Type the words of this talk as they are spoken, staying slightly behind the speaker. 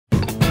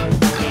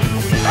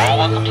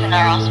welcome to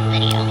another awesome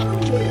video.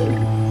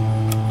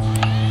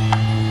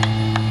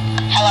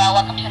 Hello,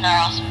 welcome to another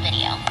awesome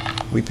video.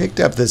 We picked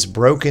up this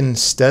broken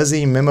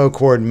Stuzzi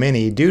Memocord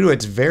Mini due to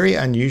its very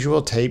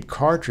unusual tape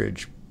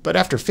cartridge. But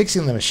after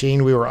fixing the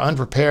machine, we were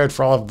unprepared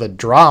for all of the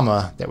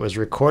drama that was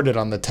recorded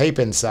on the tape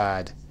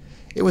inside.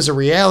 It was a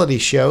reality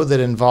show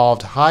that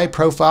involved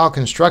high-profile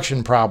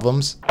construction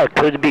problems. It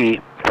could be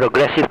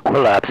progressive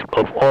collapse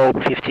of all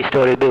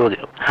 50-story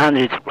buildings.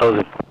 Hundreds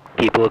of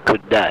people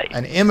could die.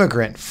 An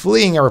immigrant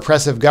fleeing a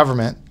repressive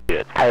government.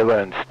 I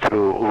went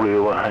through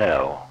real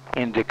hell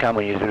in the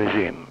communist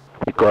regime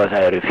because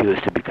I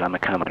refused to become a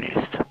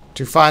communist.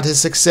 To find his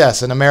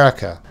success in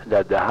America.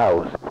 That the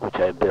house which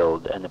I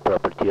built and the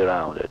property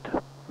around it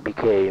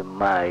became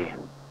my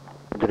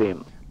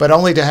dream. But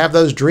only to have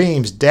those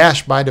dreams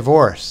dashed by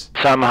divorce.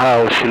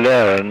 Somehow she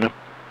learned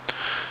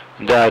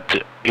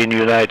that in the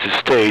United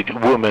States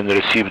women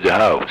receive the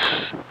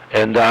house.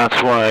 And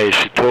that's why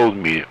she told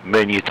me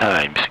many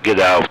times, get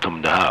out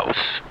of the house.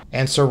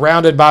 And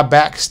surrounded by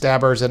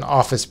backstabbers and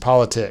office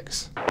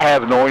politics. I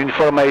have no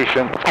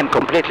information. I'm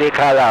completely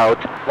cut out.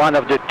 One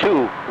of the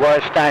two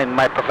worst times in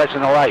my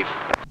professional life.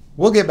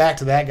 We'll get back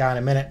to that guy in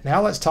a minute.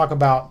 Now let's talk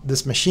about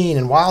this machine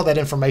and why all that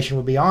information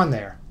would be on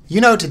there. You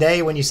know,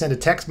 today when you send a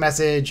text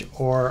message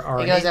or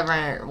it goes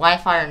over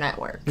Wi-Fi or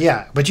network.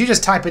 Yeah, but you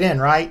just type it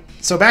in, right?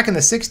 So back in the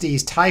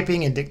 60s,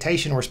 typing and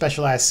dictation were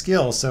specialized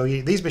skills. So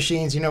these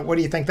machines, you know, what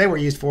do you think they were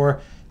used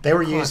for? They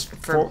were used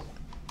for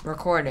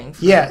recording.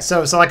 Yeah,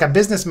 so like a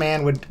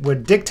businessman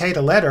would dictate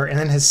a letter and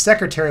then his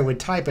secretary would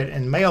type it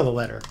and mail the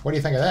letter. What do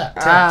you think of that?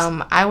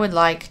 Text. I would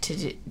like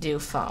to do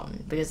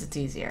phone because it's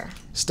easier.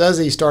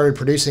 Stuzzi started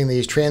producing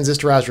these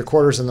transistorized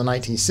recorders in the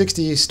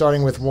 1960s,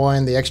 starting with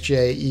one, the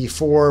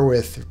XJ-E4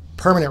 with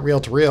permanent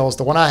reel-to-reels.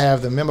 The one I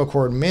have, the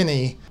Memocord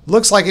Mini,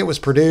 looks like it was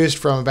produced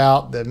from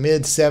about the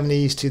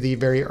mid-70s to the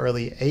very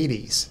early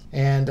 80s.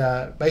 And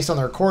based on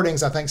the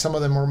recordings, I think some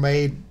of them were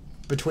made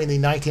between the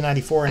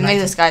 1994 and... Maybe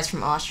this guy's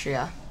from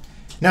Austria.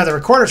 No, the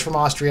recorder's from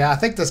Austria. I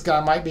think this guy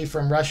might be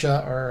from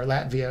Russia or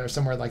Latvia or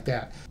somewhere like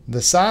that.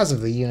 The size of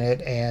the unit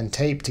and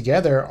tape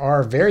together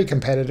are very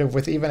competitive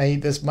with even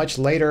this much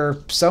later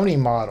Sony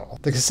model.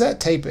 The cassette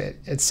tape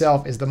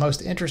itself is the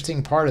most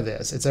interesting part of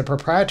this. It's a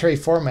proprietary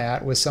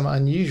format with some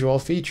unusual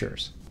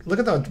features. Look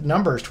at the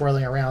numbers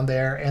twirling around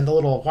there and the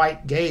little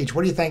white gauge.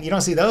 What do you think? You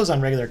don't see those on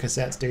regular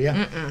cassettes, do you?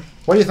 Mm-mm.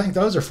 What do you think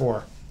those are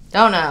for?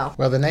 Don't know.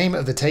 Well, the name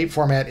of the tape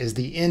format is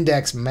the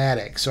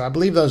index-matic. So I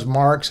believe those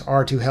marks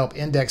are to help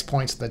index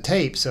points of the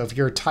tape. So if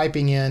you're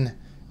typing in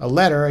a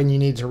letter and you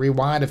need to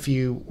rewind a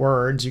few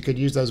words, you could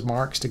use those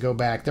marks to go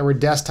back. There were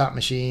desktop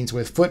machines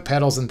with foot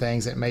pedals and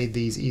things that made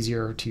these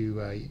easier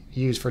to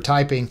use for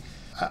typing.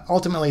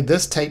 Ultimately,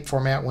 this tape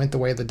format went the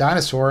way of the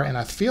dinosaur, and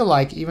I feel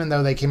like even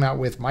though they came out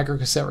with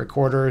microcassette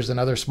recorders and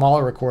other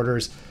smaller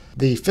recorders,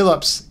 the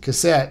Philips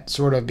cassette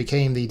sort of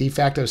became the de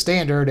facto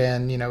standard,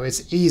 and you know,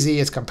 it's easy,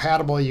 it's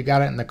compatible, you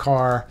got it in the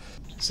car,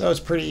 so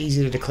it's pretty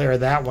easy to declare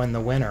that one the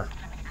winner.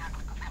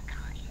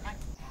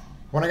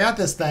 When I got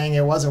this thing,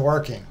 it wasn't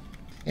working,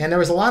 and there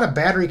was a lot of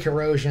battery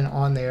corrosion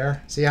on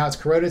there. See how it's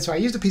corroded? So I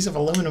used a piece of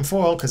aluminum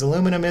foil because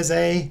aluminum is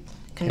a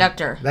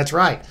conductor. That's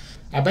right.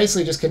 I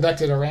basically just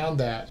conducted around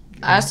that.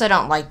 I also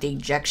don't like the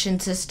ejection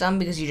system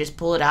because you just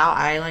pull it out.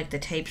 I like the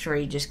tapes where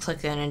you just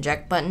click an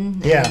eject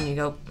button and then you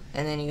go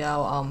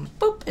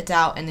boop, it's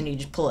out, and then you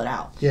just pull it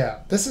out.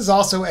 Yeah, this is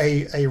also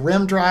a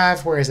rim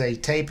drive, whereas a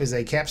tape is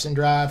a capstan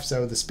drive,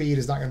 so the speed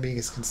is not going to be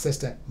as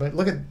consistent. But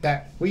look at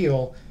that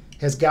wheel,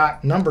 has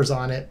got numbers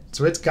on it,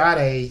 so it's got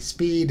a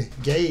speed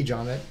gauge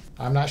on it.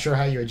 I'm not sure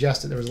how you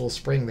adjust it. There was a little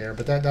spring there,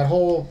 but that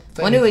whole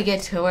thing. When do we get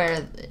to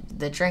where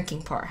the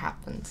drinking part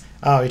happens?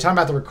 Oh, you're talking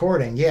about the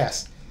recording,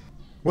 yes.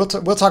 We'll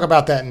talk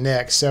about that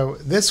next. So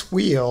this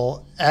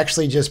wheel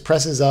actually just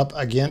presses up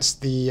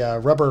against the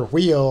rubber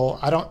wheel.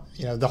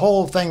 The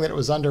whole thing that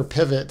was under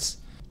pivots,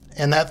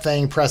 and that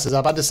thing presses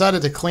up. I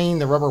decided to clean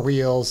the rubber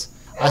wheels.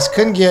 I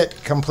couldn't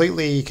get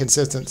completely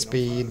consistent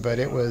speed, but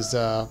it was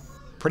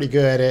pretty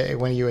good.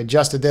 When you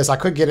adjusted this, I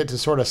could get it to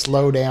sort of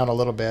slow down a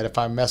little bit if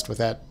I messed with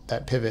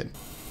that pivot.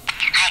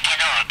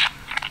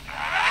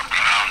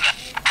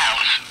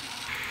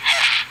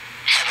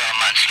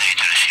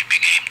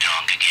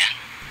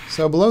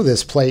 So below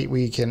this plate,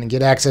 we can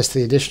get access to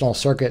the additional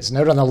circuits.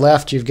 Note on the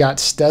left, you've got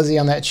Stuzzi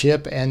on that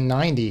chip and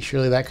 90.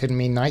 Surely that couldn't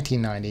mean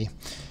 1990.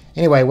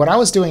 Anyway, what I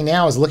was doing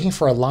now is looking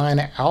for a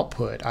line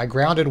output. I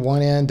grounded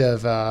one end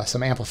of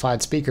some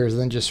amplified speakers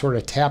and then just sort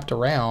of tapped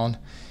around.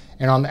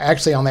 And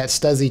actually on that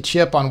Stuzzi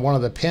chip on one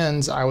of the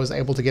pins, I was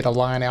able to get a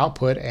line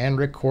output and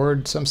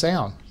record some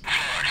sound.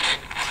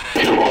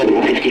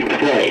 150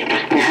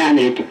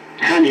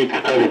 hundreds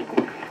of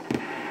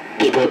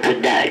people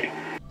could die.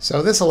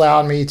 So this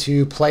allowed me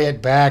to play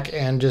it back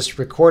and just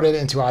record it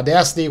into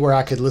Audacity, where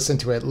I could listen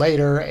to it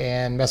later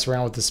and mess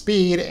around with the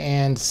speed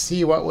and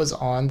see what was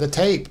on the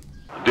tape.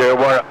 There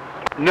were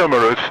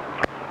numerous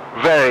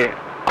very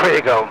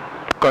critical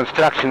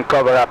construction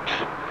cover-ups.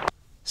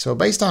 So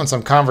based on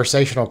some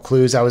conversational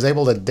clues, I was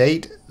able to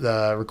date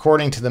the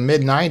recording to the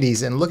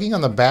mid-90s, and looking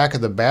on the back of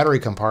the battery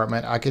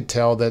compartment, I could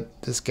tell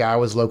that this guy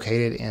was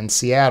located in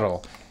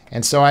Seattle.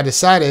 And so I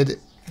decided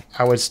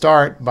I would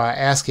start by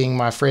asking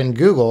my friend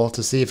Google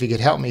to see if he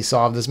could help me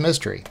solve this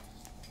mystery.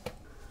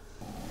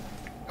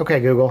 Okay,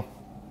 Google.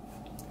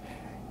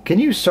 Can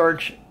you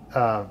search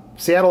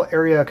Seattle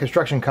area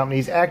construction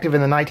companies active in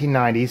the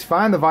 1990s,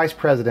 find the vice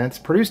presidents,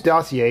 produce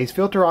dossiers,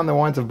 filter on the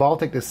ones of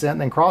Baltic descent,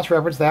 and then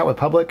cross-reference that with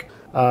public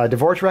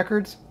divorce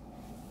records?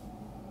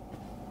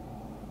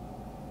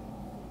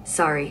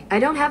 Sorry, I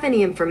don't have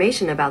any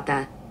information about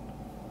that.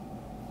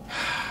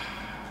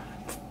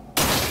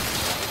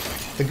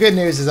 The good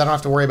news is I don't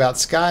have to worry about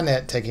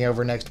Skynet taking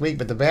over next week,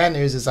 but the bad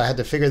news is I had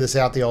to figure this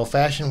out the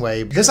old-fashioned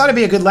way. This ought to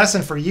be a good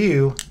lesson for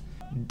you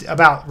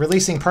about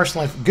releasing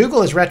personal information.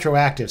 Google is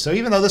retroactive, so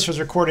even though this was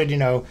recorded,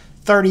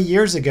 30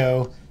 years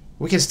ago,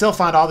 we can still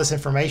find all this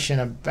information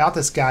about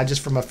this guy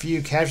just from a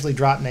few casually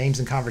dropped names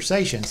and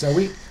conversations.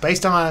 So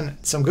based on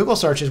some Google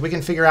searches, we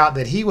can figure out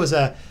that he was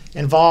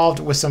involved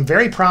with some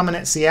very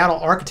prominent Seattle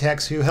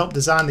architects who helped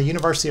design the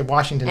University of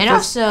Washington. And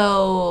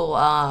also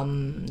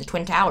the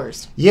Twin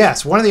Towers.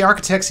 Yes, one of the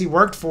architects he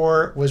worked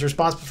for was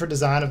responsible for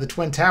design of the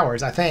Twin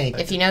Towers, I think.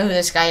 If you know who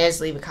this guy is,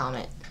 leave a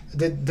comment.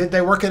 Did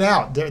they work it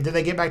out? Did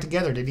they get back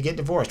together? Did he get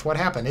divorced? What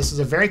happened? This is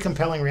a very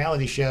compelling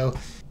reality show.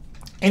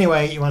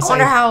 Anyway, you want to say... I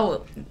wonder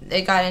how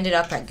it ended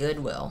up at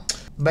Goodwill.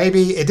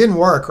 Maybe it didn't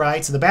work,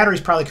 right? So the batteries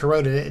probably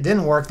corroded. It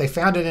didn't work. They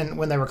found it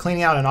when they were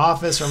cleaning out an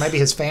office, or maybe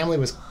his family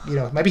was,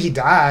 maybe he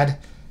died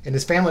and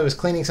his family was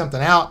cleaning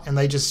something out and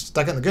they just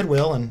stuck it in the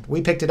Goodwill and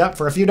we picked it up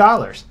for a few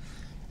dollars.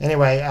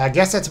 Anyway, I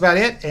guess that's about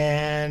it,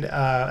 and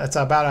that's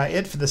about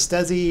it for the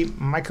Stuzzi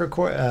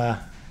Memocord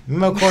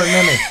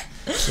Mini.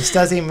 The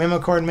Stuzzi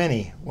Memocord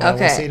Mini. Well,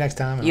 okay. We'll see you next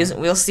time.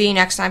 We'll see you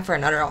next time for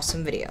another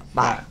awesome video.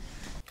 Bye.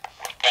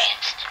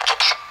 Veins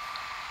keeps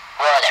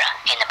water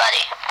in the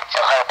body,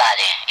 so her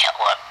body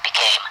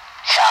became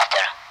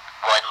softer,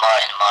 more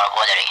and more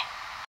watery.